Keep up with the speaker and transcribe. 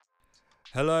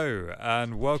Hello,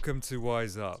 and welcome to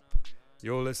Wise Up.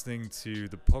 You're listening to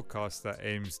the podcast that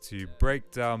aims to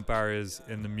break down barriers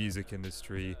in the music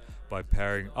industry by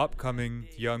pairing upcoming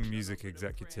young music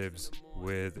executives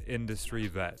with industry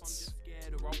vets.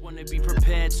 I want to be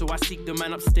prepared, so I seek the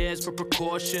man upstairs for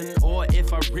precaution. Or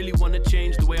if I really want to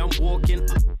change the way I'm walking,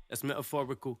 that's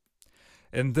metaphorical.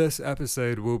 In this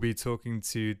episode, we'll be talking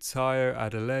to Tayo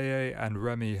Adeleye and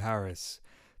Remy Harris.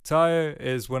 Tayo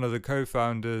is one of the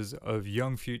co-founders of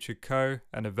Young Future Co.,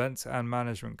 an events and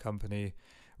management company.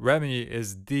 Remy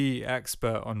is the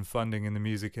expert on funding in the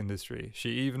music industry. She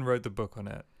even wrote the book on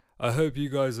it. I hope you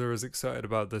guys are as excited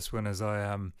about this one as I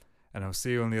am, and I'll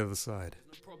see you on the other side.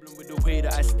 No problem with the way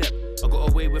that I step. I got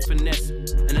away with finesse.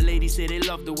 And the ladies say they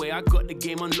love the way I got the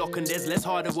game unlocked, and there's less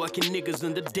harder working niggas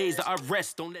than the days that I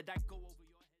rest. Don't let that go over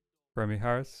your head. Remy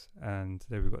Harris, and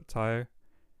today we've got Tayo.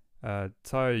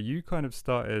 Tayo, you kind of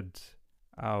started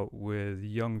out with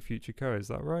Young Future Co., is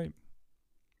that right?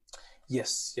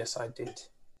 Yes, I did.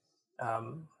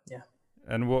 Yeah.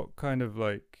 And what kind of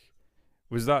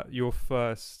was that your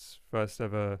first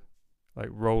ever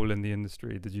role in the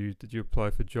industry? Did you apply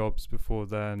for jobs before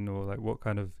then, or what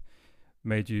kind of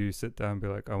made you sit down and be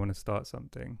like, I want to start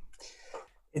something?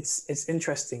 It's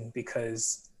interesting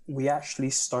because we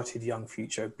actually started Young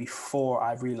Future before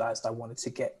I realized I wanted to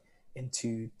get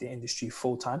into the industry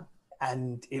full time,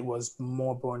 and it was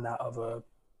more born out of a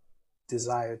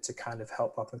desire to kind of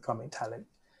help up and coming talent,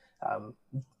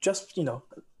 just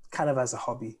kind of as a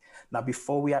hobby. Now,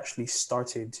 before we actually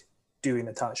started doing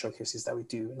the talent showcases that we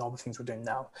do and all the things we're doing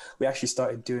now, we actually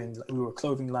started doing, we were a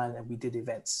clothing line and we did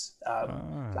events,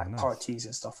 nice. parties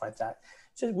and stuff like that.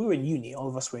 So we were in uni, all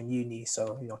of us were in uni,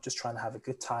 so just trying to have a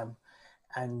good time.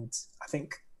 And I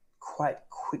think quite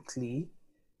quickly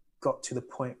got to the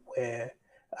point where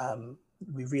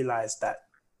we realized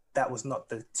that was not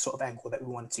the sort of angle that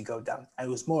we wanted to go down. And it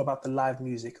was more about the live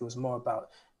music. It was more about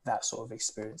that sort of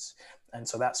experience. And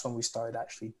so that's when we started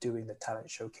actually doing the talent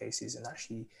showcases and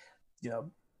actually,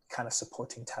 kind of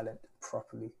supporting talent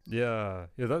properly. Yeah,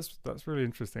 that's really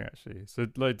interesting actually. So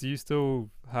do you still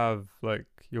have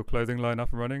your clothing line up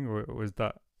and running, or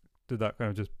did that kind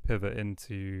of just pivot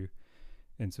into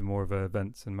more of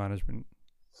events and management?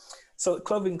 So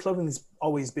clothing has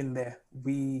always been there.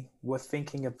 We were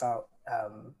thinking about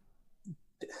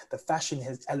the fashion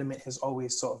element has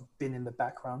always sort of been in the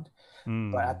background,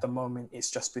 but at the moment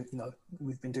it's just been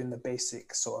we've been doing the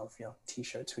basic sort of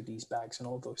t-shirts, hoodies, bags, and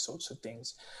all those sorts of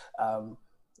things.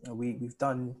 We've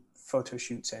done photo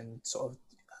shoots and sort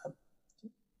of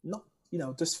not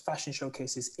just fashion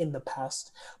showcases in the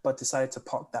past, but decided to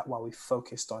park that while we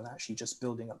focused on actually just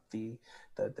building up the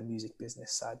music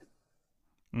business side.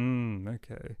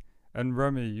 Okay. And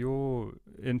Remy, your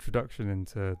introduction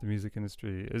into the music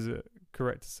industry, is it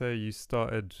correct to say you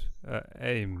started at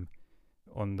AIM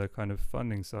on the kind of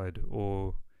funding side,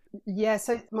 or? Yeah,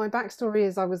 so my backstory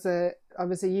is I was a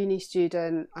uni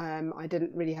student. I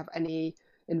didn't really have any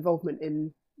involvement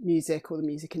in music or the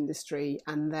music industry,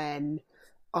 and then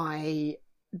I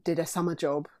did a summer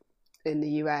job in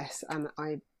the US, and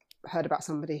I heard about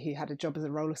somebody who had a job as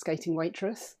a roller skating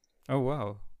waitress. Oh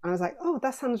wow. And I was like, oh,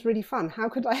 that sounds really fun. How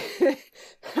could I, I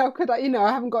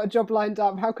haven't got a job lined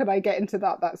up. How could I get into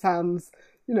that? That sounds,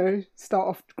 start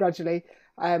off gradually.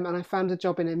 And I found a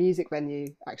job in a music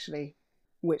venue, actually,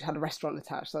 which had a restaurant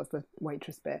attached. So that's the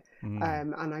waitress bit.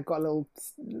 And I got a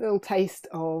little taste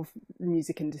of the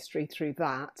music industry through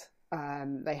that.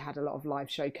 They had a lot of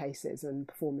live showcases and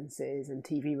performances and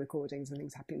TV recordings and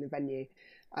things happening in the venue.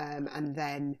 And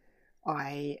then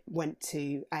I went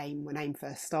to AIM when AIM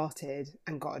first started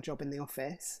and got a job in the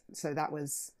office. So that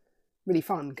was really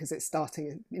fun because it's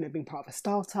starting, being part of a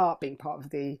startup, being part of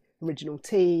the original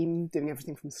team, doing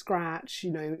everything from scratch,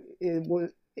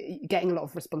 getting a lot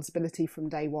of responsibility from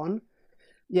day one.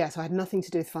 Yeah, so I had nothing to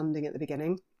do with funding at the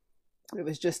beginning. It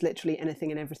was just literally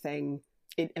anything and everything.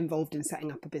 It involved in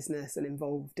setting up a business and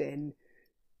involved in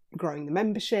growing the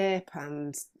membership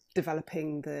and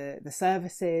developing the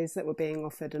services that were being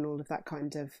offered and all of that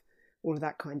kind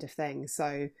of thing.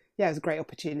 So yeah, it was a great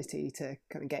opportunity to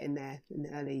kind of get in there in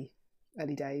the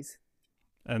early days.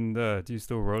 And do you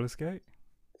still roller skate?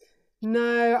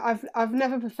 No, I've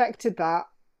never perfected that.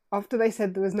 After they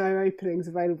said there was no openings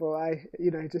available, I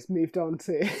just moved on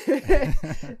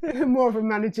to more of a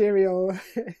managerial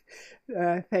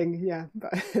thing. Yeah,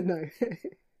 but no.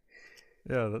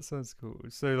 Yeah, that sounds cool.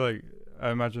 So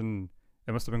I imagine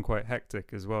it must have been quite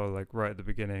hectic as well, right at the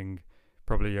beginning,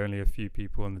 probably only a few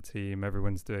people on the team,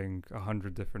 everyone's doing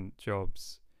 100 different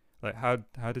jobs. How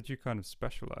did you kind of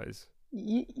specialize?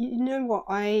 You know what,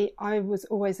 I was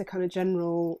always a kind of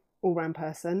general all-round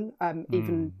person,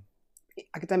 even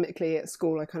academically at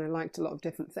school, I kind of liked a lot of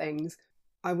different things.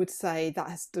 I would say that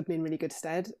has stood me in really good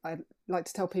stead. I like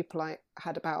to tell people I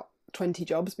had about 20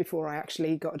 jobs before I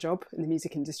actually got a job in the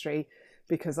music industry,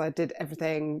 because I did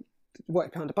everything,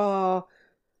 worked behind a bar,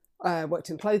 worked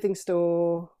in a clothing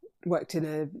store, worked in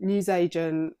a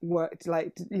newsagent, worked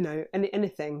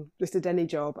anything, just did any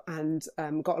job, and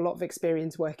got a lot of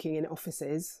experience working in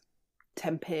offices,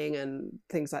 temping and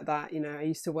things like that. I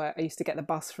used to get the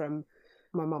bus from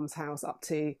my mum's house up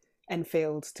to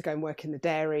Enfield to go and work in the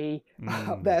dairy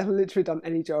up there. Literally done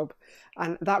any job,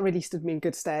 and that really stood me in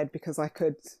good stead because I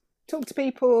could talk to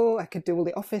people, I could do all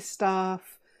the office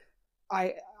stuff,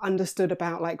 I understood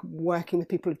about like working with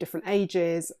people of different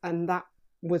ages, and that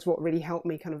was what really helped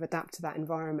me kind of adapt to that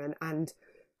environment. And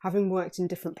having worked in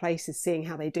different places, seeing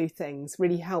how they do things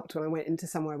really helped when I went into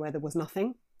somewhere where there was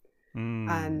nothing.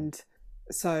 And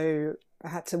so I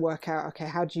had to work out, okay,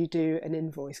 how do you do an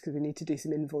invoice? Because we need to do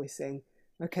some invoicing.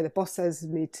 Okay, the boss says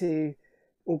we need to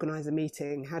organise a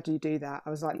meeting. How do you do that? I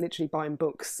was like literally buying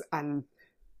books and,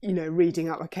 reading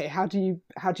up, okay, how do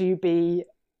you be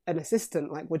an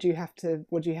assistant? Like, what do you have to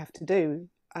do?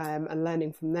 And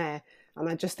learning from there. And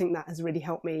I just think that has really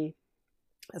helped me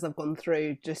as I've gone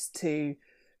through, just to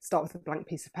start with a blank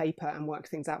piece of paper and work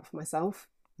things out for myself.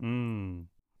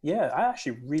 Yeah, I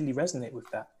actually really resonate with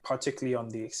that, particularly on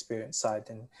the experience side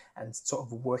and sort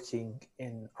of working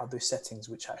in other settings,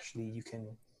 which actually you can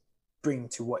bring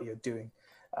to what you're doing.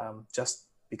 Just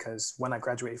because when I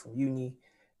graduated from uni,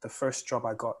 the first job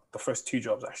I got, the first two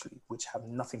jobs actually, which have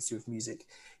nothing to do with music,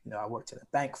 I worked in a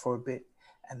bank for a bit,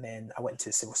 and then I went to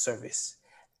the civil service.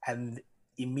 And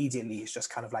immediately it's just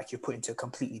kind of like you're put into a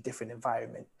completely different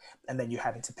environment. And then you're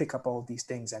having to pick up all of these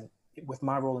things. And with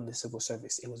my role in the civil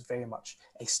service, it was very much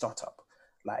a startup.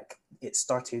 Like, it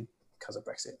started because of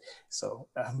Brexit. So,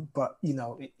 but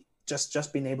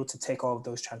just being able to take all of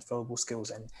those transferable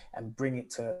skills and bring it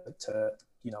to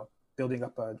building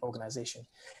up an organization,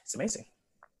 it's amazing.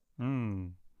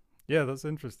 Yeah, that's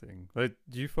interesting. Like,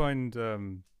 do you find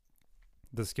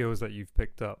the skills that you've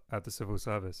picked up at the civil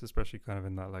service, especially kind of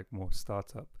in that like more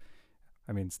startup?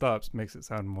 I mean, startups makes it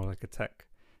sound more like a tech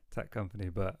company,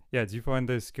 but yeah, do you find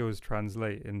those skills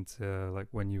translate into like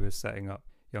when you were setting up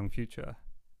Young Future?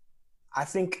 I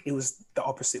think it was the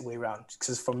opposite way around,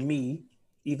 because for me,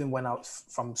 even when I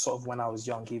was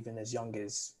young, even as young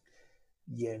as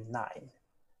year 9,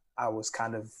 I was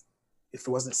kind of, if it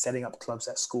wasn't setting up clubs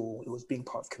at school, it was being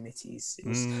part of committees. It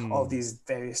was all these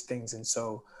various things. And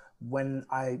so when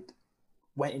I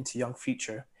went into Young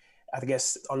Future, I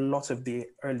guess a lot of the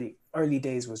early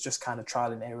days was just kind of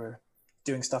trial and error,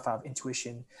 doing stuff out of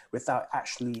intuition without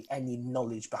actually any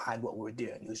knowledge behind what we were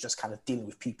doing. It was just kind of dealing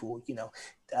with people,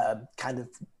 kind of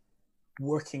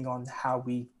working on how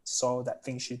we saw that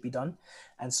things should be done.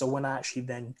 And so when I actually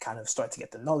then kind of started to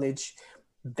get the knowledge,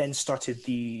 then started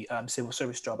the civil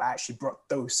service job, I actually brought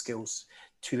those skills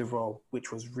to the role,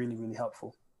 which was really, really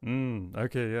helpful.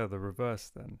 Okay, yeah, the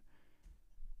reverse then.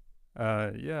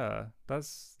 Yeah,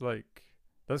 that's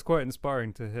quite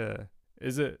inspiring to hear.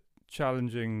 Is it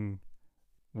challenging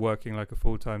working like a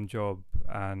full-time job?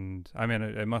 And I mean,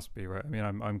 it must be, right? I mean,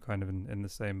 I'm kind of in the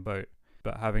same boat,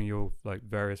 but having your like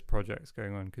various projects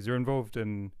going on, because you're involved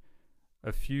in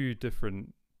a few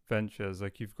different ventures.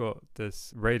 Like, you've got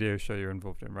this radio show you're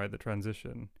involved in, right? The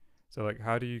Transition. So like,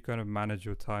 how do you kind of manage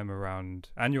your time around,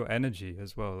 and your energy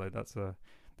as well? Like, this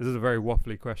is a very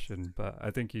waffly question, but I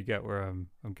think you get where I'm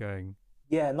going.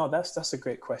 Yeah, no, that's a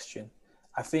great question.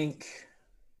 I think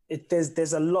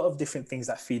there's a lot of different things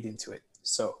that feed into it.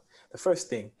 So the first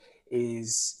thing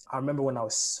is, I remember when I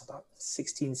was about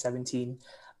 16, 17,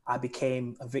 I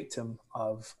became a victim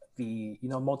of the,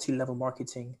 multi-level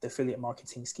marketing, the affiliate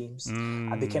marketing schemes.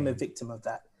 I became a victim of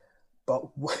that.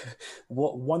 But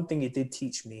what one thing it did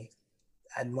teach me,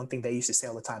 and one thing they used to say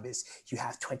all the time, is you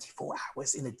have 24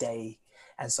 hours in a day.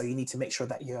 And so you need to make sure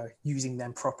that you're using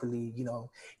them properly. You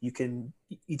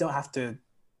don't have to,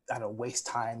 waste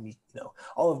time,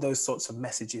 all of those sorts of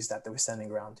messages that they were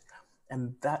sending around.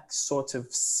 And that sort of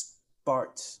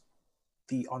sparked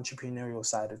the entrepreneurial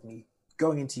side of me.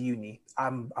 Going into uni,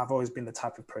 I've always been the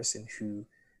type of person who,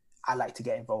 I like to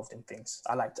get involved in things.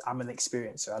 I'm an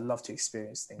experiencer. I love to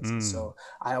experience things. And so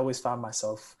I always found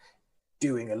myself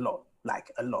doing a lot.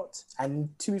 And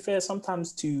to be fair,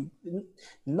 sometimes to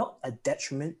not a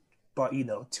detriment, but,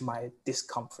 to my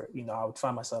discomfort, I would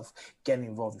find myself getting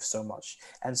involved with so much.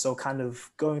 And so kind of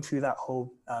going through that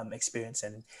whole experience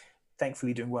and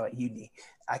thankfully doing well at uni,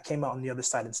 I came out on the other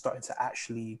side and started to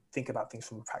actually think about things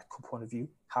from a practical point of view.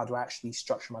 How do I actually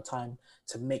structure my time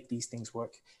to make these things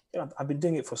work? I've been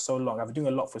doing it for so long. I've been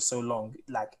doing a lot for so long.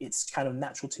 Like, it's kind of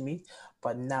natural to me,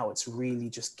 but now it's really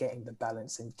just getting the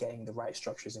balance and getting the right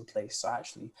structures in place. So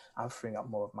actually, I'm freeing up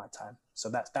more of my time. So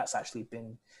that's actually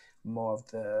been more of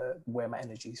the where my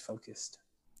energy is focused.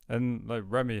 And like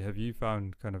Remy, have you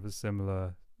found kind of a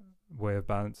similar way of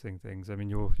balancing things? I mean,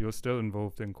 you're still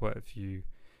involved in quite a few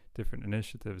different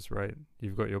initiatives, right?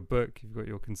 You've got your book, you've got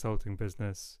your consulting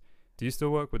business. Do you still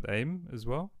work with AIM as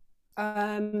well?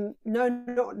 No,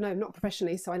 not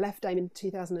professionally. So I left AIM in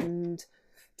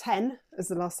 2010 as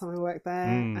the last time I worked there,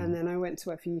 and then I went to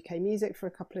work for UK Music for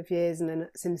a couple of years, and then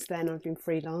since then I've been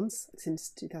freelance since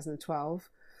 2012.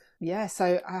 Yeah.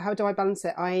 So how do I balance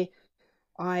it? I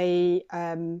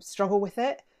struggle with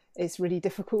it. It's really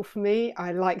difficult for me.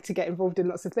 I like to get involved in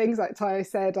lots of things. Like Tayo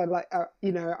said, I like,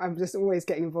 I'm just always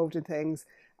getting involved in things.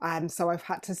 And so I've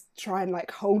had to try and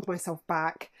like hold myself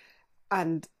back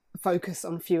and focus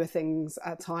on fewer things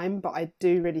at a time. But I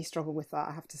do really struggle with that,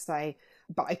 I have to say.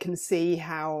 But I can see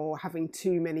how having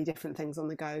too many different things on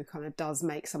the go kind of does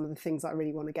make some of the things I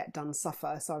really want to get done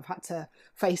suffer. So I've had to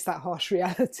face that harsh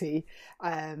reality,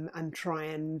 and try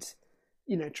and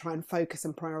focus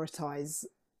and prioritize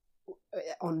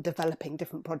on developing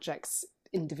different projects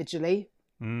individually,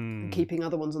 and keeping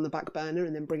other ones on the back burner,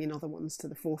 and then bringing other ones to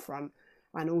the forefront.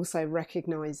 And also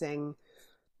recognizing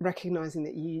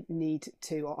that you need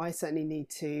to, or I certainly need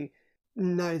to,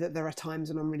 know that there are times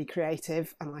when I'm really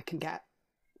creative and I can get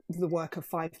the work of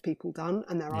 5 people done,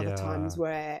 and there are other times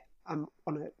where I'm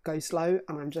on a go slow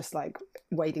and I'm just like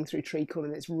wading through treacle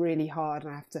and it's really hard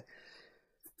and I have to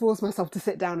force myself to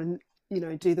sit down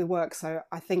and do the work. So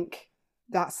I think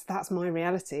that's my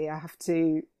reality. I have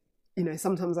to,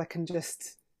 sometimes I can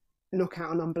just knock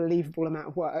out an unbelievable amount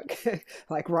of work,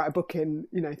 like write a book in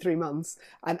 3 months,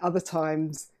 and other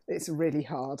times it's really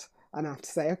hard and I have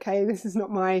to say, okay, this is not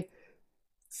my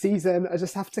season. I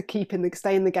just have to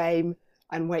stay in the game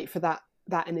and wait for that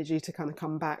energy to kind of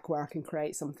come back where I can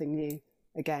create something new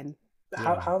again.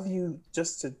 How have you,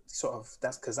 just to sort of,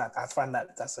 that's because I find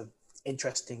that that's an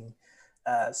interesting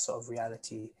sort of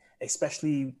reality,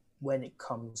 especially when it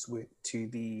comes to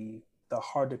the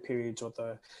harder periods, or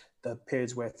the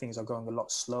periods where things are going a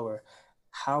lot slower.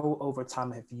 How over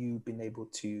time have you been able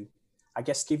to, I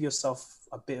guess, give yourself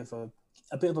a bit of a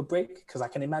break? Because I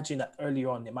can imagine that early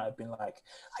on it might have been like,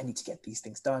 I need to get these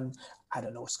things done, I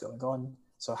don't know what's going on.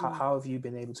 So how have you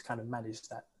been able to kind of manage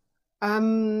that?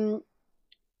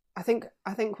 I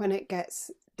think when it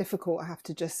gets difficult, I have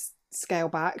to just scale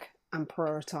back and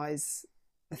prioritize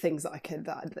the things that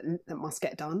must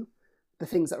get done, the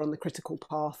things that are on the critical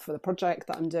path for the project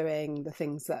that I'm doing, the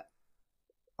things that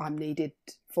I'm needed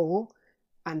for,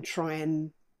 and try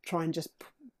and just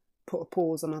put a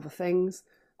pause on other things.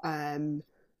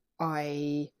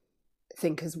 I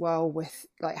think as well with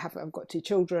I've got 2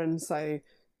 children, so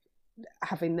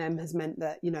having them has meant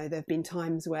that there have been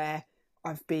times where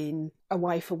I've been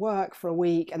away for work for a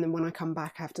week, and then when I come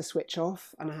back I have to switch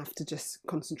off and I have to just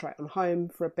concentrate on home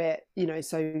for a bit,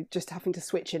 so just having to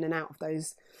switch in and out of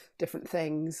those different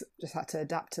things, just had to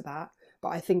adapt to that. But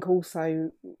I think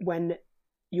also when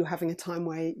you're having a time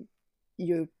where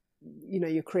your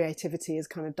creativity is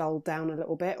kind of dulled down a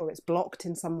little bit, or it's blocked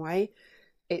in some way,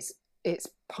 it's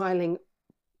piling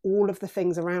all of the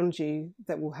things around you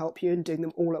that will help you and doing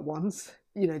them all at once,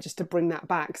 just to bring that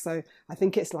back. So I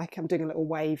think it's like, I'm doing a little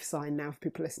wave sign now for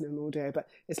people listening on audio, but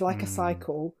it's like a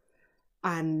cycle,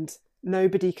 and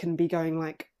nobody can be going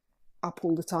like up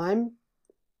all the time.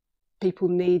 People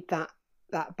need that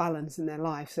balance in their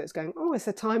life. So it's going, it's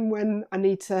a time when I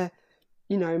need to,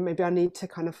 maybe I need to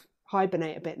kind of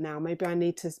hibernate a bit now. Maybe I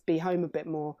need to be home a bit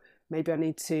more. Maybe I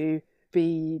need to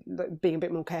be being a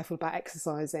bit more careful about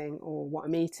exercising, or what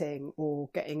I'm eating, or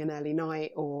getting an early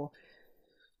night, or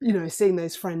seeing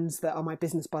those friends that are my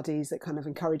business buddies that kind of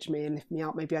encourage me and lift me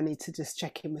up. Maybe I need to just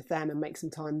check in with them and make some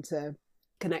time to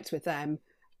connect with them.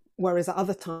 Whereas at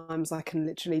other times I can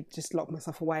literally just lock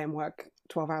myself away and work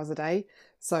 12 hours a day.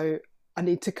 So I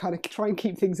need to kind of try and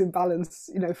keep things in balance,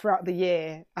 throughout the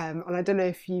year. And I don't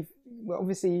know if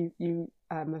obviously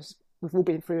we've all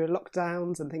been through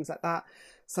lockdowns and things like that.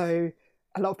 So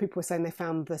a lot of people were saying they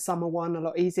found the summer one a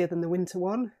lot easier than the winter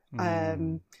one.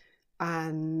 And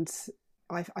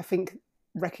I think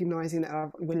recognising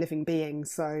that we're living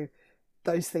beings, so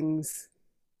those things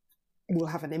will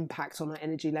have an impact on our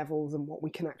energy levels and what we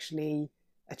can actually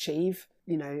achieve.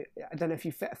 I don't know if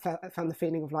you found the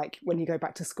feeling of like when you go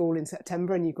back to school in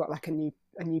September and you've got like a new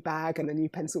a new bag and a new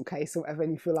pencil case or whatever,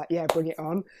 and you feel like, yeah, bring it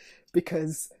on,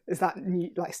 because it's that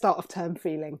new like start of term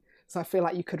feeling. So I feel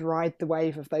like you could ride the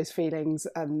wave of those feelings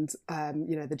and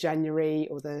you know, the January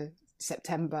or the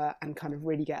September, and kind of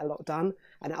really get a lot done.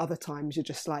 And at other times you're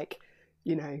just like,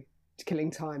 you know,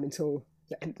 killing time until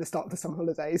the start of the summer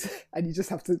holidays, and you just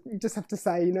have to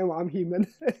say, you know what, I'm human.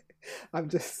 I'm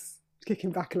just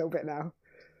kicking back a little bit now.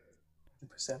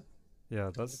 100%. Yeah,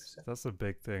 that's a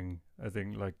big thing. I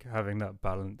think, like, having that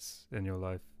balance in your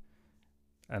life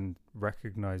and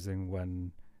recognizing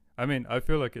when, I mean, I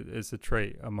feel like it's a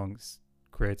trait amongst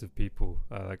creative people.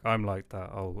 Like, I'm like that.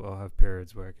 I'll have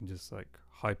periods where I can just like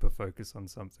hyper focus on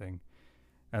something,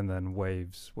 and then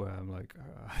waves where I'm like,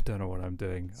 I don't know what I'm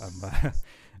doing. I'm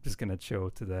just gonna chill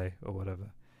today or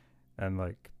whatever. And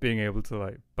like being able to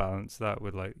like balance that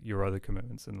with like your other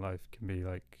commitments in life can be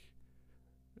like,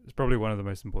 it's probably one of the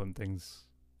most important things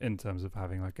in terms of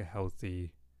having like a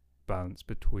healthy balance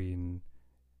between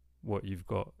what you've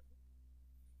got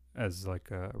as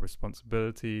like a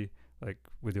responsibility, like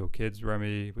with your kids,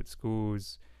 Remy, with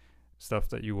schools, stuff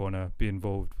that you want to be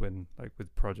involved with, like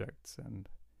with projects. And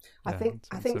I think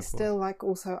still like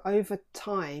also over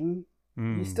time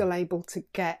you're still able to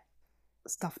get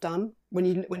stuff done when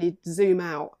you zoom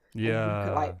out and you look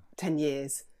at like 10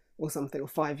 years or something, or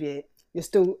 5 years, you're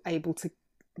still able to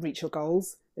reach your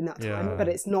goals in that time. But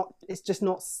it's just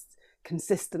not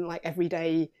consistent. Like every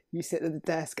day you sit at the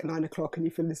desk at 9 o'clock and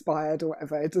you feel inspired or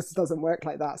whatever. It just doesn't work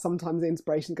like that. Sometimes the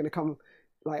inspiration is going to come.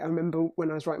 Like I remember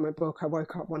when I was writing my book, I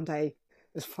woke up one day,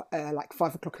 it was like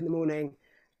 5 o'clock in the morning,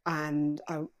 and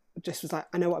I just was like,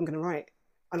 I know what I'm going to write.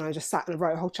 And I just sat and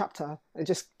wrote a whole chapter. It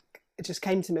just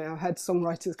came to me. I heard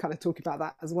songwriters kind of talk about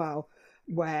that as well,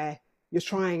 where you're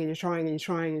trying and you're trying and you're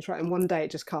trying and you're trying, and one day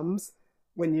it just comes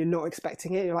when you're not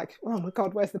expecting it. You're like, oh my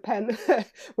God, where's the pen?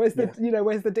 Where's the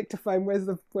where's the dictaphone? Where's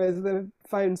the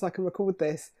phone so I can record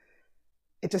this?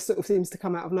 It just sort of seems to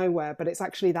come out of nowhere, but it's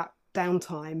actually that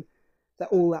downtime that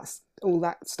all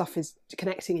that stuff is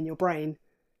connecting in your brain,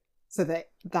 so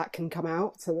that can come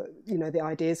out, so that, you know, the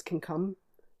ideas can come.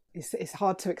 It's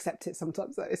hard to accept it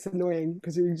sometimes. It's annoying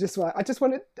because you just like, I just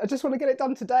want to get it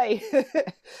done today.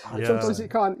 Sometimes you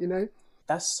can't, you know.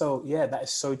 That is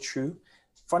so true.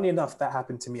 Funny enough, that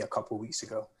happened to me a couple of weeks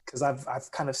ago, because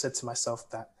I've kind of said to myself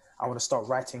that I want to start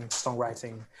writing,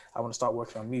 songwriting. I want to start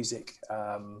working on music.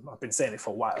 I've been saying it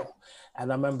for a while.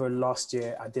 And I remember last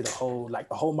year I did the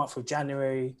whole month of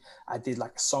January, I did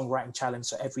like a songwriting challenge.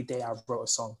 So every day I wrote a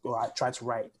song, or I tried to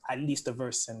write at least a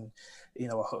verse and, you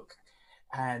know, a hook.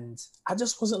 And I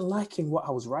just wasn't liking what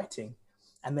I was writing.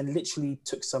 And then literally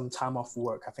took some time off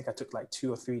work. I think I took like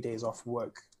 2 or 3 days off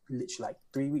work, literally like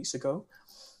 3 weeks ago.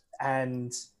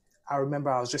 And I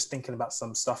remember I was just thinking about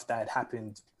some stuff that had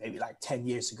happened maybe like 10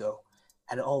 years ago.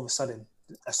 And all of a sudden,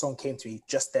 a song came to me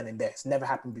just then and there. It's never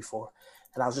happened before.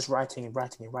 And I was just writing and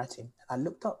writing and writing. And I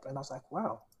looked up and I was like,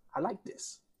 wow, I like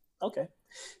this. Okay.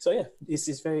 So yeah,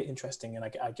 it's very interesting. And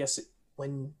I guess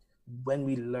when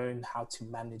we learn how to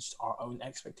manage our own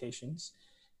expectations,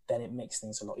 then it makes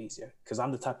things a lot easier. Because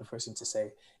I'm the type of person to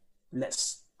say,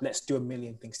 let's do a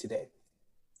million things today.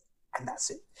 And that's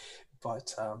it.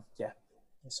 But yeah,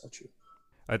 it's so true.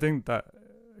 I think that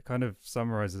kind of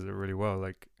summarizes it really well.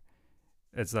 Like,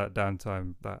 it's that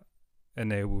downtime that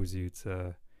enables you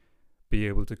to be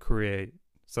able to create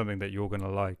something that you're going to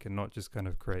like, and not just kind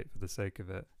of create for the sake of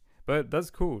it. But that's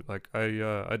cool. Like, I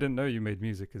didn't know you made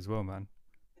music as well, man.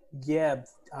 Yeah,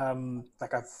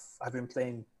 like I've been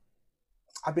playing.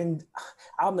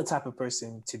 I'm the type of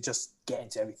person to just get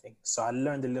into everything. So I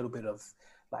learned a little bit of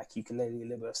like ukulele, a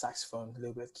little bit of saxophone, a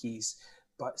little bit of keys,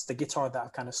 but it's the guitar that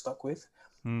I've kind of stuck with.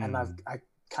 And I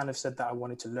kind of said that I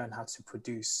wanted to learn how to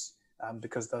produce,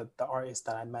 because the artist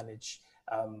that I manage,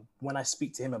 when I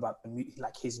speak to him about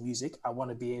like his music, I want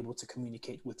to be able to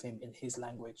communicate with him in his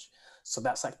language. So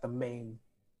that's like the main.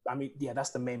 I mean, yeah,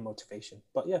 that's the main motivation.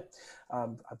 But yeah,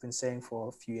 I've been saying for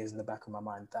a few years in the back of my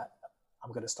mind that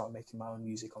I'm going to start making my own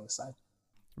music on the side.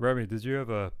 Remy, did you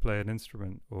ever play an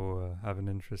instrument or have an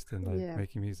interest in like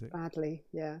making music? Badly,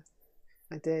 yeah,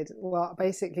 I did. Well,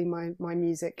 basically, my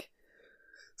music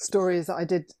story is that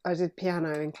I did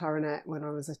piano and clarinet when I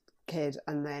was a kid,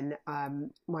 and then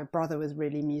my brother was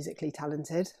really musically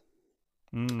talented,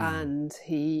 and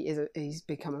he's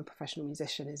become a professional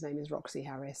musician. His name is Roxy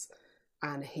Harris.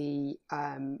 And he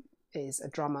is a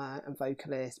drummer and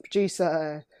vocalist,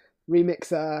 producer,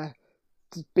 remixer,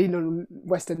 been on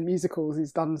Western musicals.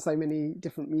 He's done so many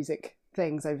different music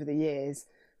things over the years.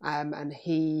 And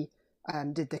he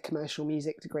did the commercial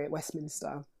music degree at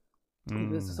Westminster. He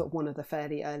was sort of one of the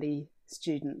fairly early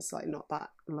students, like not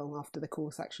that long after the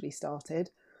course actually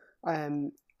started.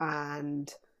 And And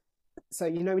so,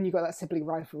 you know, when you've got that sibling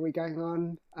rivalry going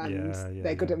on and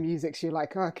they're good at music, so you're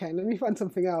like, oh, okay, let me find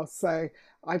something else. So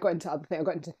I got into other things. I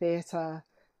got into theatre.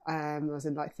 I was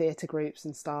in like theatre groups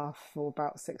and stuff for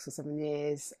about 6 or 7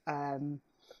 years.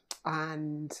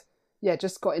 And yeah,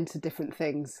 just got into different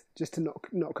things just to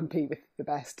not compete with the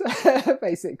best,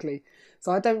 basically.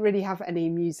 So I don't really have any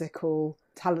musical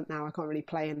talent now. I can't really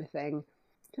play anything.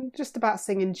 I can just about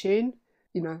sing in tune.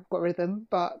 You know, I've got rhythm,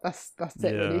 but that's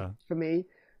it really for me.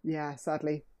 Yeah,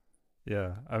 sadly.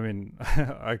 Yeah, I mean,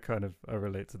 I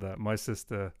relate to that. My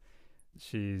sister,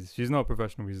 she's not a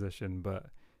professional musician, but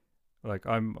like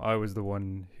I was the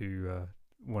one who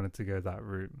wanted to go that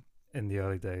route in the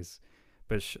early days.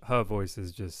 But her voice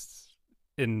is just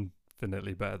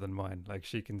infinitely better than mine. Like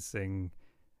she can sing,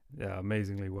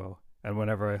 amazingly well. And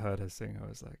whenever I heard her sing, I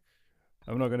was like,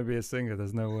 I'm not going to be a singer.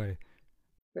 There's no way.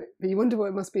 But you wonder what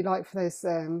it must be like for those,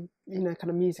 kind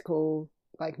of musical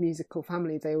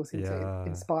families. They all seem to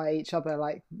inspire each other.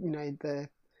 Like, the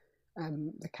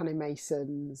Cannon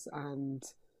Masons and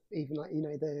even like,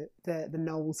 the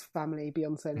Knowles family,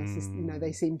 Beyonce and her sister,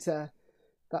 they seem to,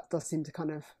 that does seem to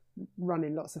kind of run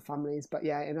in lots of families. But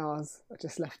yeah, in ours, I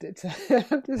just left it to,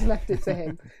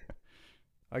 him.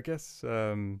 I guess,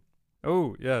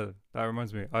 oh yeah, that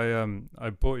reminds me. I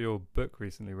bought your book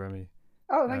recently, Remy.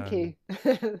 Oh, thank you.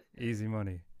 Easy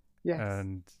Money. Yes.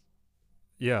 And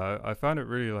yeah, I found it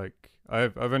really like,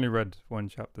 I've only read one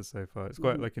chapter so far. It's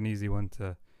quite like an easy one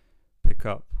to pick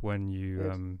up when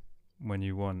you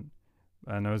want.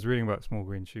 And I was reading about Small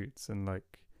Green Shoots, and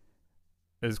like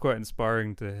it's quite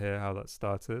inspiring to hear how that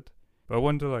started. But I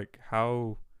wonder like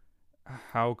how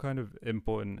kind of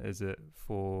important is it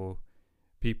for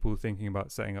people thinking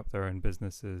about setting up their own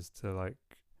businesses to like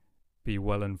be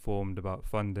well informed about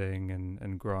funding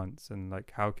and grants, and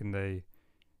like how can they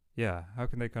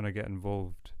kind of get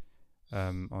involved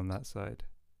on that side?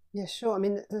 Yeah, sure. I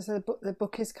mean, the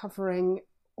book is covering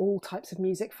all types of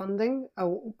music funding.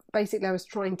 Basically, I was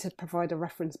trying to provide a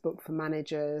reference book for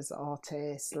managers,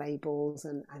 artists, labels,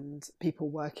 and people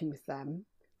working with them.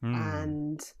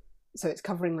 And so it's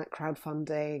covering like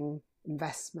crowdfunding,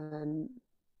 investment,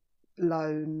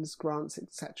 loans, grants,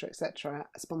 etc.,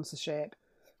 sponsorship.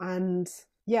 And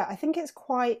yeah, I think it's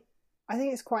quite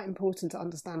important to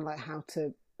understand like how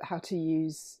to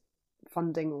use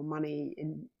funding or money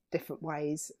in different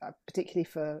ways, particularly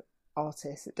for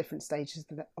artists at different stages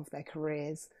of their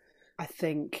careers. I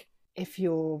think if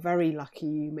you're very lucky,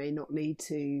 you may not need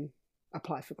to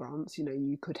apply for grants.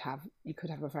 You could have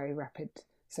a very rapid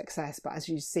success, but as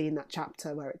you see in that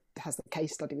chapter where it has the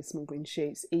case study with Small Green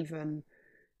Shoots, even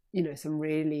some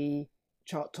really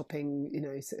chart-topping,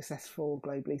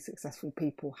 globally successful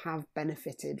people have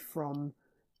benefited from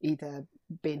either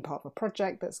being part of a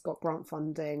project that's got grant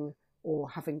funding or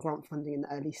having grant funding in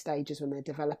the early stages when they're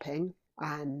developing.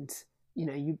 And,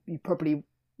 you probably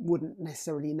wouldn't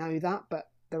necessarily know that, but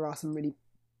there are some really,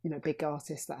 big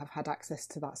artists that have had access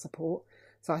to that support.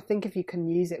 So I think if you can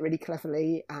use it really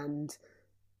cleverly and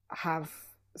have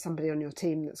somebody on your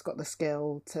team that's got the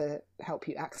skill to help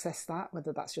you access that,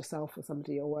 whether that's yourself or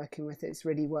somebody you're working with, it's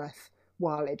really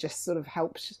worthwhile. It just sort of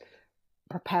helps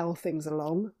propel things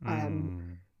along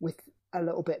with a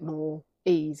little bit more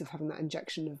ease of having that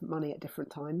injection of money at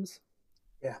different times.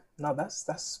 Yeah, no,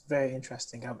 that's very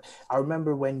interesting. I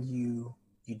remember when you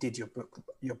did your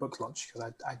book launch,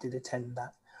 because I did attend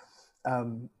that,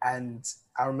 and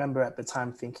I remember at the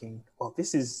time thinking, well,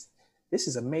 this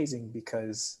is amazing,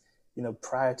 because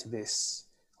prior to this,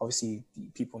 obviously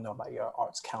people know about your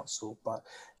arts council, but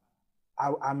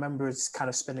I remember kind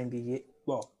of spending the year,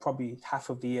 well, probably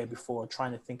half of the year before,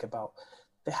 trying to think about,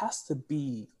 there has to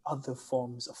be other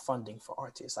forms of funding for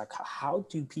artists. Like, how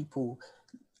do people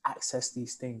access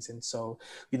these things? And so,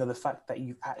 the fact that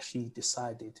you've actually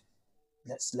decided,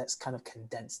 let's kind of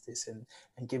condense this and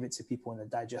give it to people in a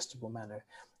digestible manner,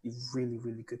 is really,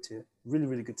 really good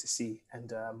to see.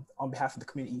 And on behalf of the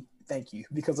community, thank you,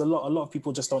 because a lot of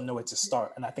people just don't know where to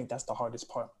start, and I think that's the hardest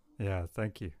part. Yeah,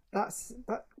 thank you. That's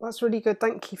really good.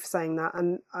 Thank you for saying that.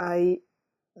 And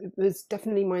it was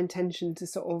definitely my intention to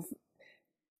sort of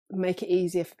make it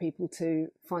easier for people to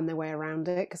find their way around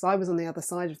it, because I was on the other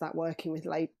side of that, working with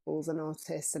labels and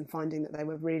artists and finding that they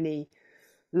were really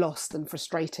lost and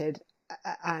frustrated.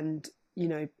 And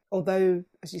although,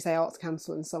 as you say, Arts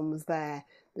Council and so on was there,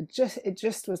 it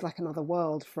just was like another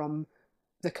world from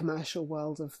the commercial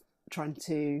world of trying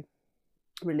to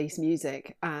release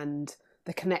music, and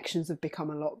the connections have become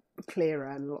a lot clearer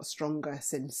and a lot stronger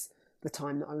since the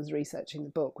time that I was researching the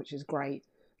book, which is great.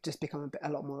 Just become a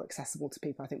lot more accessible to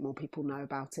people. I think more people know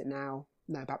about it now,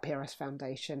 know about PRS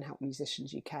Foundation, Help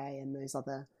Musicians UK, and those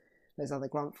other those other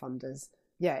grant funders.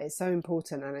 Yeah, it's so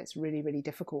important, and it's really, really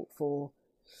difficult for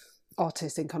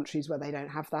artists in countries where they don't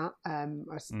have that.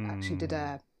 Actually did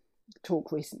a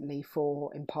talk recently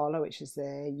for Impala, which is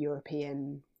the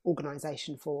European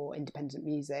organisation for independent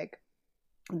music,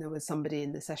 and there was somebody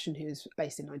in the session who was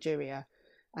based in Nigeria,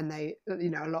 and they, you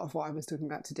know, a lot of what I was talking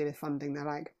about to do with funding, they're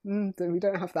like, we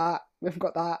don't have that, we've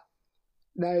got that,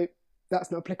 no,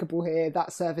 that's not applicable here,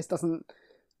 that service hasn't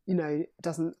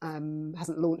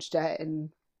launched yet in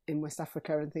West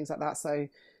Africa and things like that. So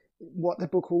what the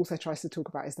book also tries to talk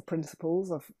about is the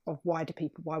principles of why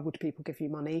would people give you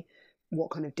money,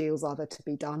 what kind of deals are there to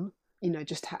be done, you know,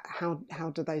 just how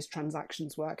do those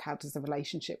transactions work, how does the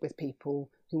relationship with people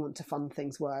who want to fund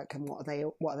things work, and what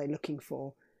are they looking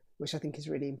for, which I think is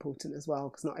really important as well,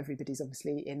 because not everybody's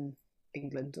obviously in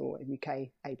England or in UK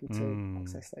able to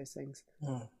access those things.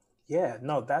 Yeah,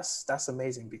 no, that's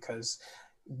amazing, because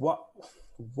what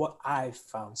I've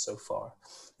found so far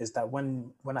is that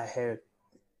when I hear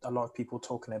a lot of people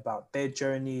talking about their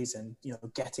journeys and, you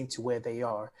know, getting to where they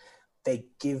are, they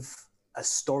give a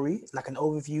story, like an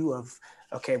overview of,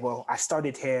 okay, well, I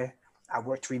started here, I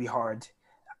worked really hard,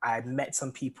 I met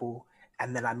some people,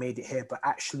 and then I made it here. But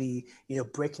actually, you know,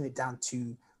 breaking it down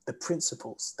to the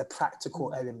principles, the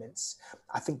practical elements,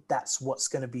 I think that's what's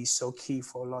going to be so key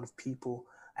for a lot of people.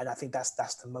 And I think that's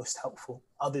the most helpful,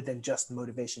 other than just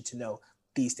motivation to know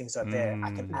these things are there,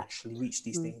 I can actually reach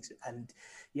these things. And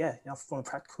yeah, you know, from a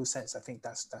practical sense, I think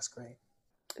that's great.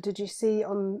 Did you see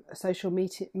on social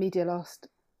media last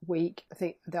week, I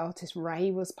think the artist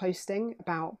Ray was posting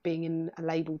about being in a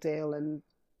label deal and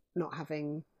not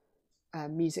having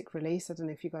music release? I don't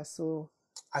know if you guys saw.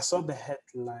 I saw the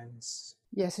headlines.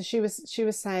 Yeah, so she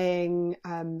was saying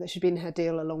that she'd been in her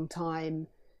deal a long time,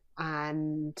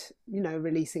 and, you know,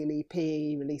 releasing an EP,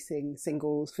 releasing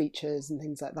singles, features and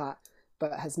things like that,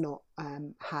 but has not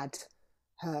had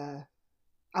her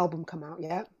album come out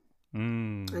yet.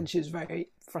 And she was very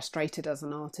frustrated as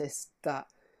an artist that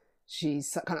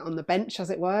she's kind of on the bench,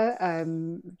 as it were,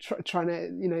 trying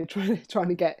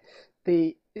to get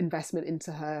the investment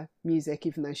into her music,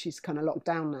 even though she's kind of locked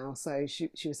down now. So she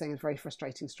was saying it's a very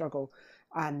frustrating struggle.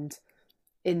 And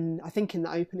I think in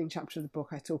the opening chapter of the book,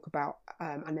 I talk about,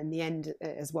 and in the end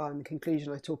as well, in the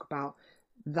conclusion, I talk about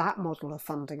that model of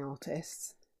funding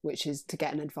artists, which is to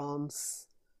get an advance,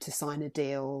 to sign a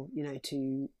deal, you know,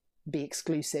 to be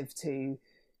exclusive to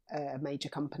a major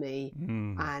company,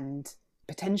 and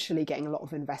potentially getting a lot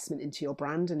of investment into your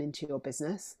brand and into your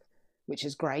business, which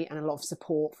is great, and a lot of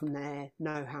support from their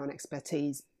know-how and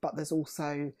expertise. But there's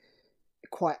also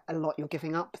quite a lot you're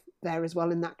giving up there as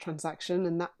well in that transaction,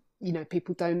 and that, you know,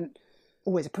 people don't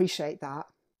always appreciate that,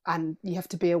 and you have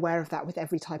to be aware of that with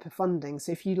every type of funding.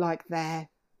 So if you like the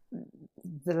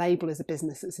label is a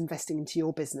business that's investing into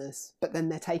your business, but then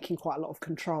they're taking quite a lot of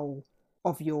control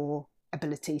of your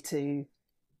ability to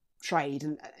trade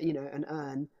and, you know, and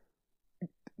earn,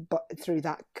 but through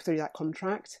that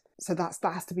contract. So that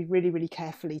has to be really, really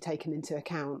carefully taken into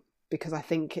account, because I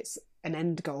think it's an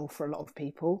end goal for a lot of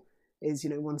people is, you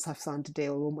know, once I've signed a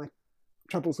deal, all my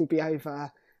troubles will be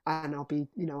over and I'll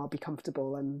be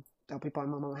comfortable and I'll be buying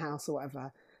my mum a house or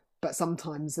whatever. But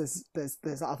sometimes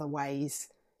there's other ways,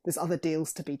 there's other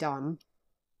deals to be done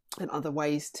and other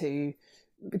ways to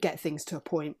get things to a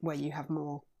point where you have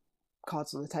more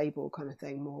cards on the table, kind of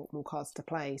thing, more cards to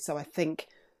play. So I think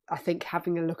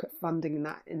having a look at funding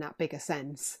in that bigger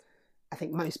sense, I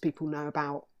think most people know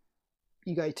about,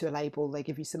 you go to a label, they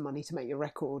give you some money to make your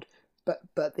record, but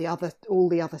all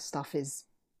the other stuff is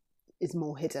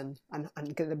more hidden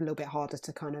and get a little bit harder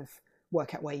to kind of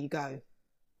work out where you go.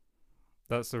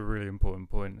 That's a really important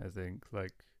point, I think.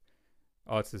 Like,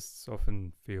 artists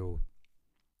often feel,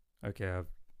 okay, I've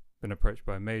been approached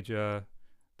by a major,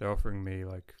 they're offering me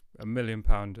like £1 million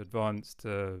advance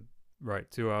to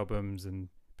write 2 albums and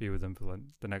be with them for like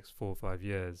the next 4 or 5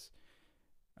 years,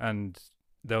 and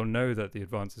they'll know that the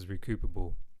advance is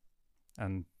recoupable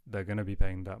and they're going to be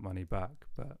paying that money back.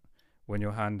 But when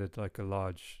you're handed like a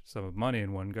large sum of money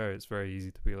in one go, it's very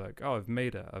easy to be like, oh, I've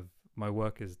made it, my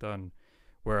work is done.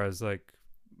 Whereas like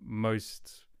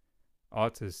most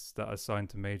artists that are signed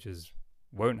to majors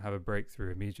won't have a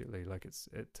breakthrough immediately. Like it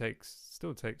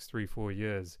still takes 3-4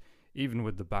 years, even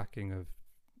with the backing of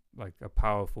like a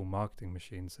powerful marketing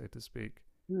machine, so to speak.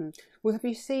 Well, have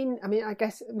you seen, I mean, I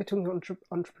guess we're talking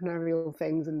entrepreneurial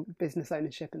things and business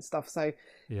ownership and stuff, so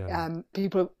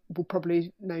people will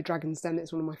probably know Dragon's Den.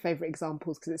 It's one of my favourite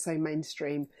examples because it's so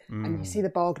mainstream, and you see the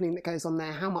bargaining that goes on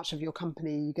there. How much of your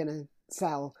company are you going to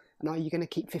sell, and are you going to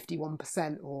keep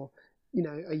 51%, or, you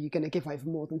know, are you going to give over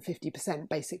more than 50%,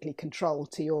 basically control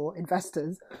to your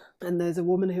investors? And there's a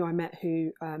woman who I met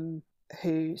who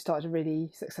who started a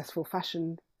really successful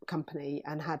fashion company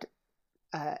and had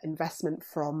investment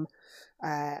from,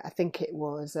 I think it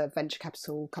was a venture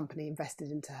capital company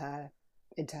invested into her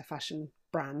fashion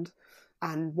brand.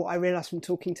 And what I realised from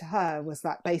talking to her was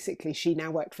that basically she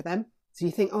now worked for them. So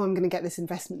you think, oh, I'm going to get this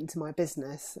investment into my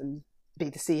business and be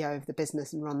the CEO of the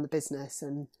business and run the business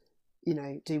and, you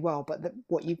know, do well. But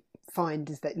what you find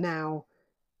is that now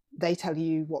they tell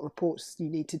you what reports you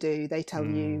need to do. They tell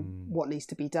you what needs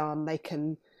to be done. They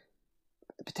can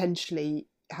potentially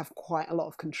have quite a lot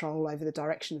of control over the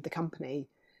direction of the company.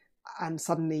 And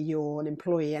suddenly you're an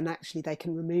employee and actually they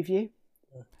can remove you.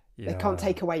 Yeah. They can't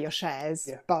take away your shares,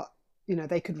 but, you know,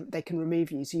 they can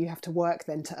remove you. So you have to work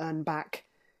then to earn back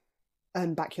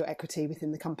your equity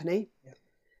within the company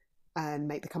and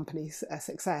make the company a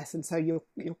success. And so you're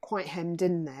quite hemmed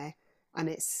in there, and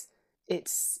it's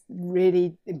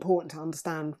really important to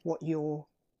understand what you're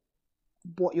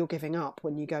giving up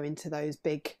when you go into those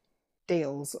big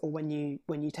deals, or when you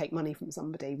take money from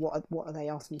somebody. What are they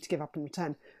asking you to give up in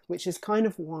return? Which is kind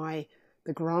of why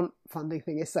the grant funding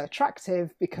thing is so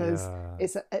attractive, because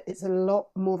it's a lot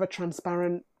more of a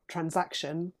transparent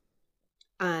transaction,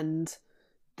 and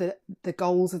the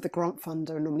goals of the grant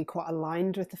funder are normally quite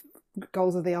aligned with the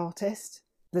goals of the artist.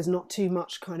 There's not too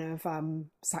much kind of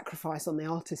sacrifice on the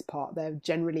artist's part. They're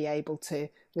generally able to,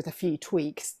 with a few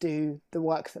tweaks, do the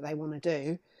work that they want to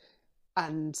do,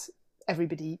 and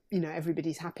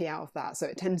everybody's happy out of that. So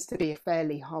it tends to be a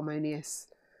fairly harmonious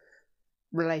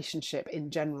relationship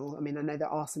in general. I mean, I know there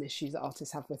are some issues that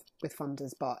artists have with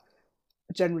funders, but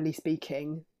generally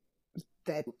speaking,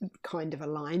 they're kind of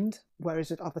aligned.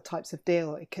 Whereas with other types of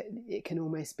deal, it can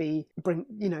almost be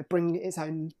bring its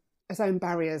own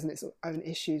barriers and its own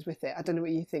issues with it. I don't know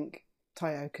what you think,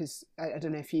 Tayo, because I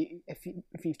don't know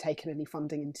if you've taken any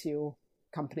funding into your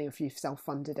company, or if you've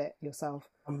self-funded it yourself.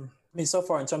 I mean, so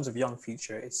far in terms of Young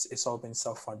Future, it's all been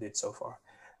self-funded so far.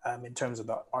 In terms of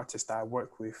the artists that I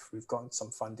work with, we've gotten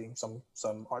some funding, some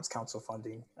Arts Council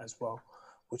funding as well,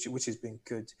 which has been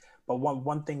good. But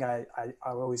one thing I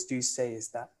always do say is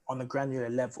that on a granular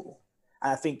level,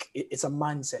 and I think it's a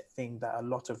mindset thing that a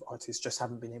lot of artists just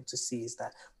haven't been able to see, is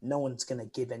that no one's going to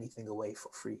give anything away for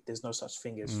free. There's no such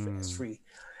thing as free.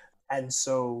 And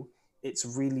so it's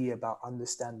really about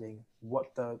understanding what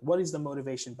is the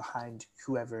motivation behind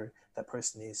whoever that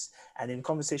person is. And in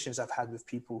conversations I've had with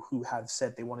people who have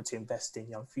said they wanted to invest in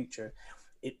Young Future,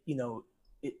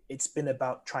 it's been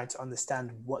about trying to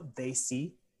understand what they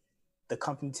see the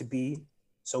company to be.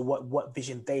 So what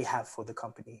vision they have for the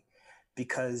company,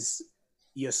 because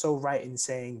you're so right in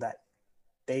saying that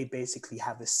they basically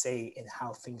have a say in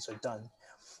how things are done.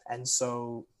 And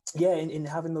so, yeah, in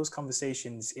having those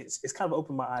conversations, it's kind of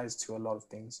opened my eyes to a lot of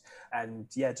things, and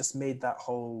just made that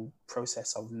whole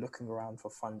process of looking around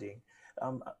for funding,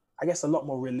 I guess, a lot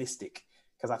more realistic.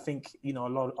 Because I think, a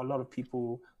lot of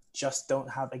people just don't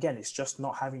have, again, it's just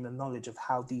not having the knowledge of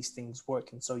how these things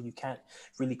work. And so you can't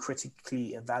really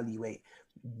critically evaluate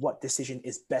what decision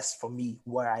is best for me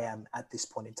where I am at this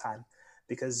point in time.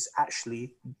 Because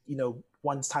actually,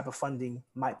 one type of funding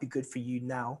might be good for you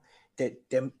now, that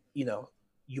then,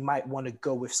 you might want to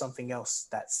go with something else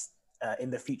that's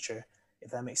in the future,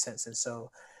 if that makes sense. And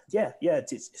so,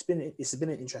 it's been an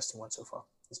interesting one so far.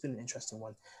 It's been an interesting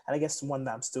one, and I guess one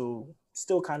that I'm still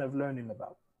kind of learning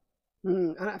about.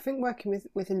 And I think working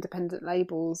with independent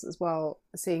labels as well,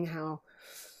 seeing how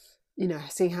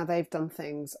they've done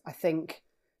things. I think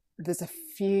there's a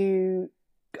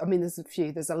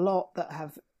lot that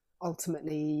have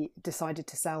ultimately decided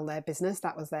to sell their business.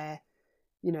 That was their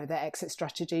exit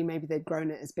strategy. Maybe they'd grown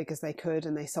it as big as they could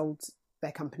and they sold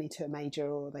their company to a major,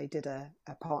 or they did a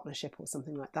partnership or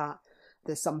something like that.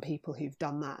 There's some people who've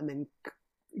done that and then,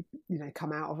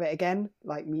 come out of it again,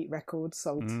 like Mute Records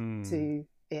sold to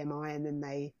EMI, and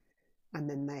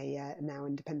then they are now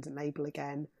independent label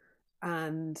again.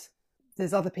 And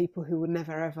there's other people who would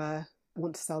never ever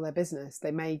want to sell their business.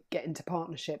 They may get into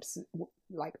partnerships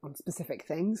like on specific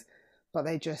things, but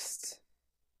they just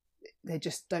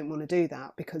don't want to do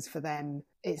that, because for them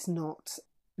it's not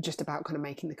just about kind of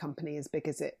making the company as big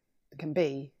as it can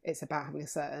be. It's about having a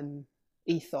certain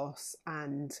ethos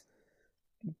and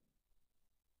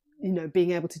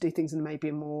being able to do things in maybe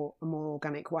a more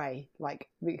organic way. Like,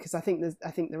 because I think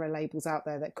there are labels out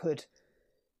there that could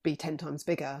be 10 times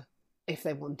bigger if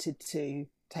they wanted to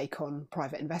take on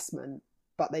private investment,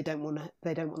 but they don't want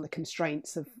the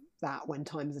constraints of that when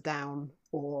times are down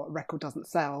or a record doesn't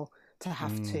sell, to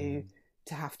have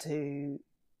to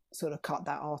sort of cut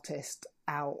that artist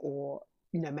out, or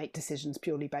make decisions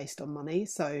purely based on money.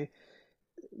 So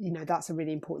that's a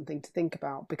really important thing to think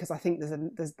about, because I think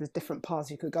there's different paths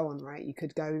you could go on, right? You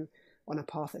could go on a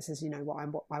path that says, you know what,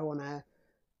 I want to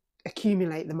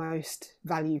accumulate the most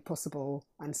value possible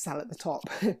and sell at the top.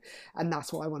 And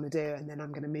that's what I want to do. And then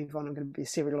I'm going to move on. I'm going to be a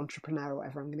serial entrepreneur or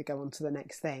whatever. I'm going to go on to the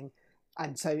next thing.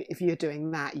 And so if you're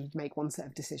doing that, you'd make one set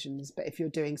of decisions. But if you're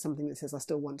doing something that says, I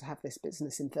still want to have this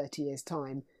business in 30 years'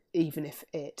 time, even if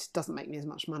it doesn't make me as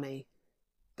much money,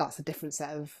 that's a different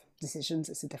set of decisions.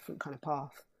 It's a different kind of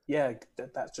path. Yeah,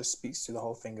 that just speaks to the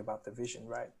whole thing about the vision,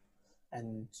 right?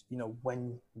 And, you know,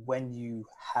 when you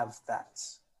have that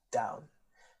down,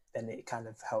 then it kind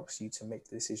of helps you to make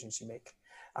the decisions you make.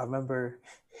 I remember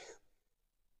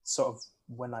sort of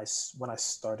when I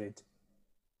started,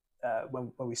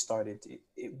 when we started,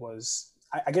 it was,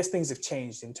 I guess things have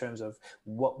changed in terms of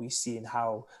what we see and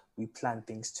how we plan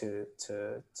things to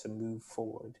move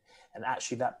forward. And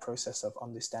actually that process of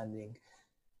understanding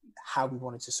how we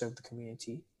wanted to serve the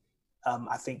community,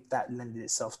 I think that lended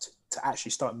itself to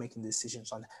actually start making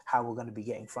decisions on how we're going to be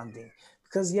getting funding.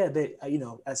 Because yeah, you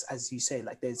know, as you say,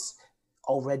 like there's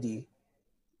already,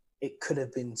 it could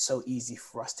have been so easy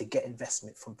for us to get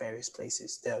investment from various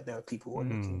places. There are people who are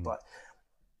looking, but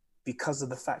because of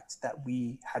the fact that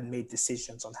we had made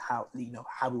decisions on how, you know,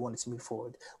 how we wanted to move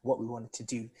forward, what we wanted to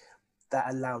do, that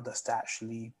allowed us to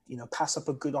actually, you know, pass up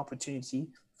a good opportunity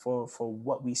for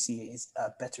what we see is a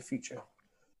better future.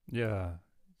 Yeah,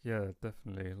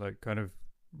 definitely. Like kind of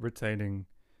retaining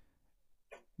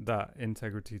that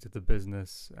integrity to the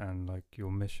business and like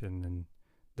your mission and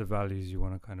the values you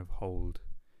want to kind of hold.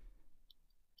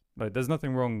 Like there's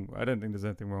nothing wrong, I don't think there's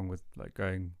anything wrong with like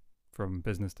going from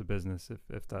business to business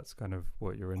if that's kind of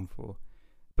what you're in for.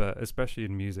 But especially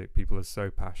in music, people are so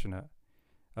passionate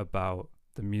about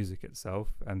the music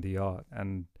itself and the art,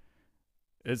 and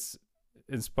it's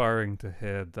inspiring to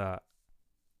hear that,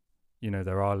 you know,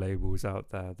 there are labels out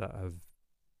there that have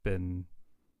been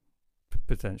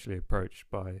potentially approached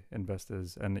by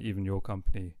investors and even your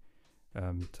company,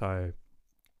 Tayo,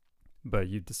 but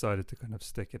you've decided to kind of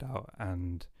stick it out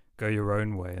and go your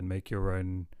own way and make your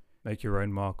own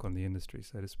mark on the industry,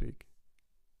 so to speak.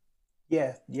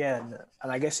 Yeah, and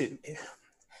I guess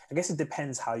it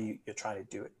depends how you're trying to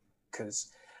do it.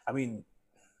 Because I mean,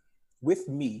 with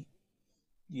me,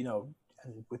 you know,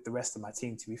 and with the rest of my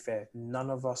team, to be fair, none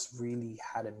of us really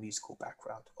had a musical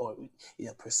background, or, you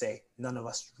know, per se. None of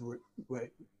us we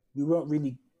weren't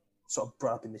really sort of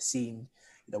brought up in the scene.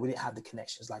 You know, we didn't have the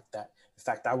connections like that. In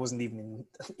fact, I wasn't even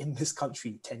in this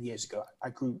country 10 years ago.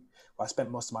 I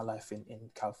spent most of my life in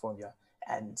California.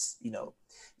 And, you know,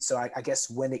 so I guess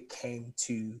when it came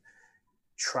to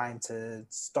trying to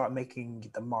start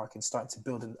making the mark and starting to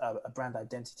build a brand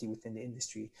identity within the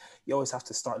industry, you always have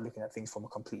to start looking at things from a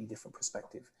completely different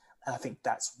perspective. And I think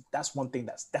that's one thing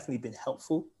that's definitely been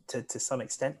helpful to some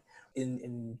extent.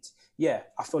 Yeah,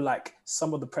 I feel like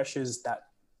some of the pressures that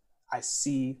I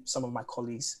see some of my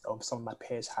colleagues or some of my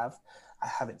peers have, I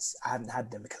haven't had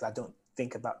them, because I don't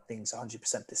think about things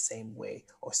 100% the same way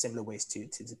or similar ways to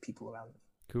the people around me.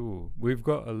 Cool. We've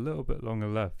got a little bit longer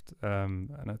left, and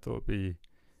I thought it'd be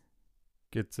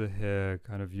good to hear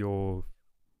kind of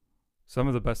some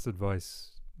of the best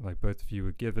advice like both of you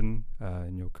were given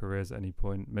in your careers at any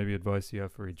point, maybe advice you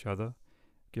have for each other,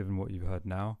 given what you've heard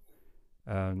now.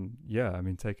 Yeah, I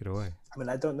mean, take it away. I mean,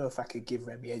 I don't know if I could give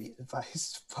Remy any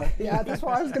advice, but yeah, that's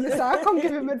what I was going to say. I can't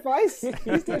give him advice.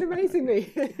 He's doing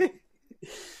amazingly.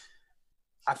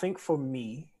 I think for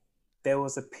me, there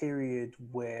was a period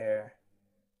where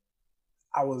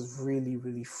I was really,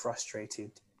 really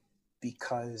frustrated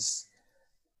because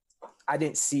I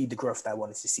didn't see the growth that I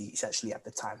wanted to see essentially at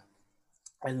the time.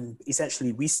 And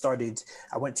essentially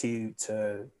I went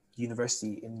to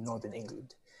university in Northern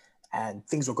England, and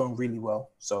things were going really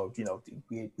well. So, you know,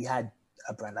 we had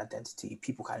a brand identity.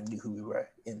 People kind of knew who we were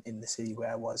in the city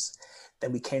where I was.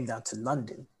 Then we came down to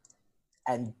London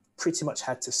and pretty much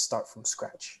had to start from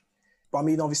scratch. But I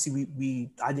mean, obviously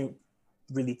I didn't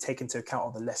really take into account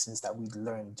all the lessons that we'd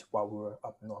learned while we were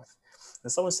up north.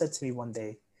 And someone said to me one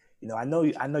day, you know, I know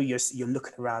you're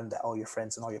looking around at all your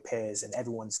friends and all your peers, and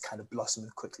everyone's kind of blossoming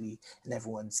quickly and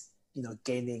everyone's, you know,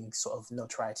 gaining sort of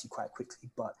notoriety quite quickly.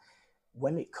 But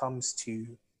when it comes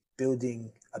to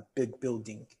building a big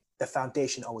building, the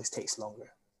foundation always takes longer.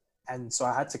 And so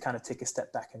I had to kind of take a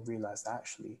step back and realize that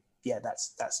actually, yeah,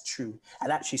 that's true.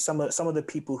 And actually some of the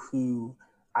people who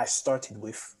I started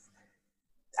with,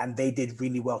 and they did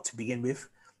really well to begin with,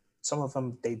 some of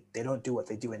them, they don't do what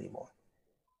they do anymore.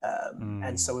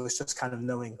 And so it's just kind of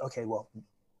knowing, okay, well,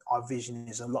 our vision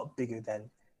is a lot bigger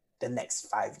than the next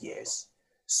 5 years.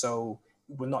 So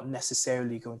we're not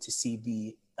necessarily going to see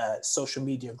the social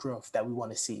media growth that we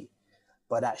want to see,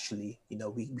 but actually, you know,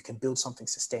 we can build something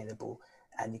sustainable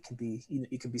and it can be, you know,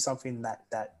 it can be something that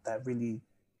really,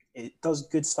 it does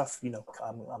good stuff, you know.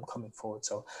 I'm coming forward.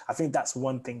 So I think that's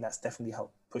one thing that's definitely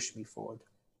helped push me forward.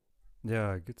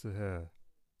 Yeah, good to hear.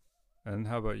 And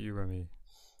how about you, Remy?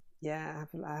 Yeah,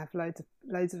 I have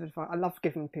loads of advice. I love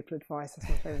giving people advice. That's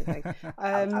my favorite thing.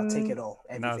 I'll take it all.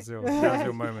 Now's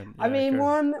your moment. Yeah, I mean,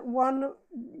 one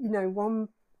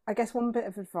I guess one bit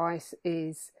of advice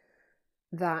is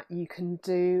that you can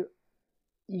do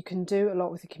a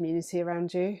lot with the community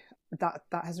around you. That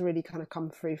has really kind of come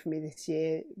through for me this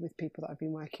year with people that I've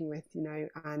been working with, you know.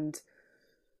 And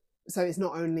so it's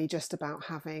not only just about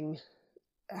having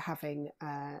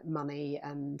money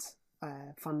and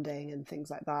funding and things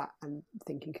like that and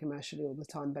thinking commercially all the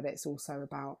time, but it's also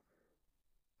about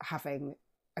having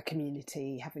a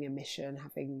community, having a mission,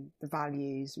 having the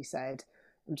values we said.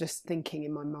 I'm just thinking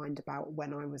in my mind about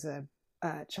when I was a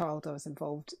child, I was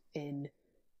involved in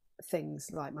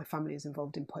things like, my family was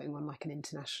involved in putting on like an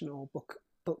international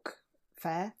book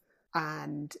fair,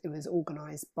 and it was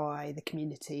organised by the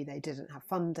community. They didn't have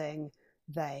funding.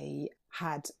 They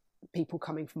had people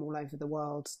coming from all over the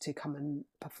world to come and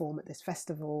perform at this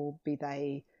festival, be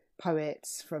they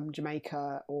poets from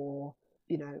Jamaica or,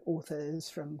 you know, authors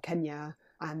from Kenya,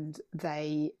 and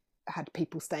they had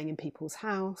people staying in people's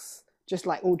house, just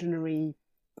like ordinary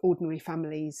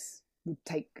families would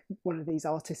take one of these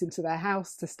artists into their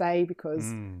house to stay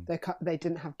because they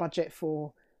didn't have budget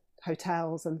for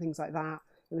hotels and things like that.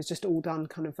 It was just all done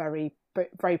kind of very,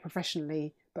 very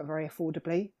professionally, but very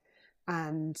affordably.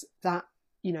 And that,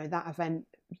 you know, that event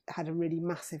had a really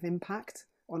massive impact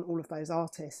on all of those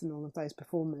artists and all of those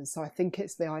performers. So I think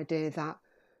it's the idea that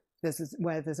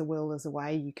where there's a will, there's a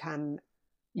way. You can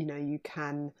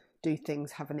do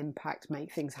things, have an impact,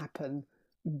 make things happen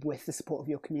with the support of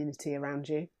your community around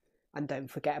you. And don't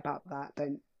forget about that.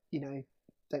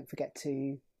 Don't forget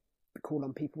to call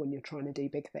on people when you're trying to do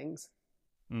big things.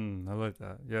 I like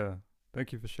that. Yeah.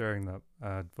 Thank you for sharing that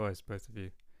advice, both of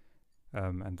you.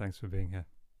 And thanks for being here.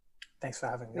 Thanks for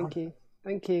having me on.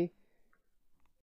 Thank you.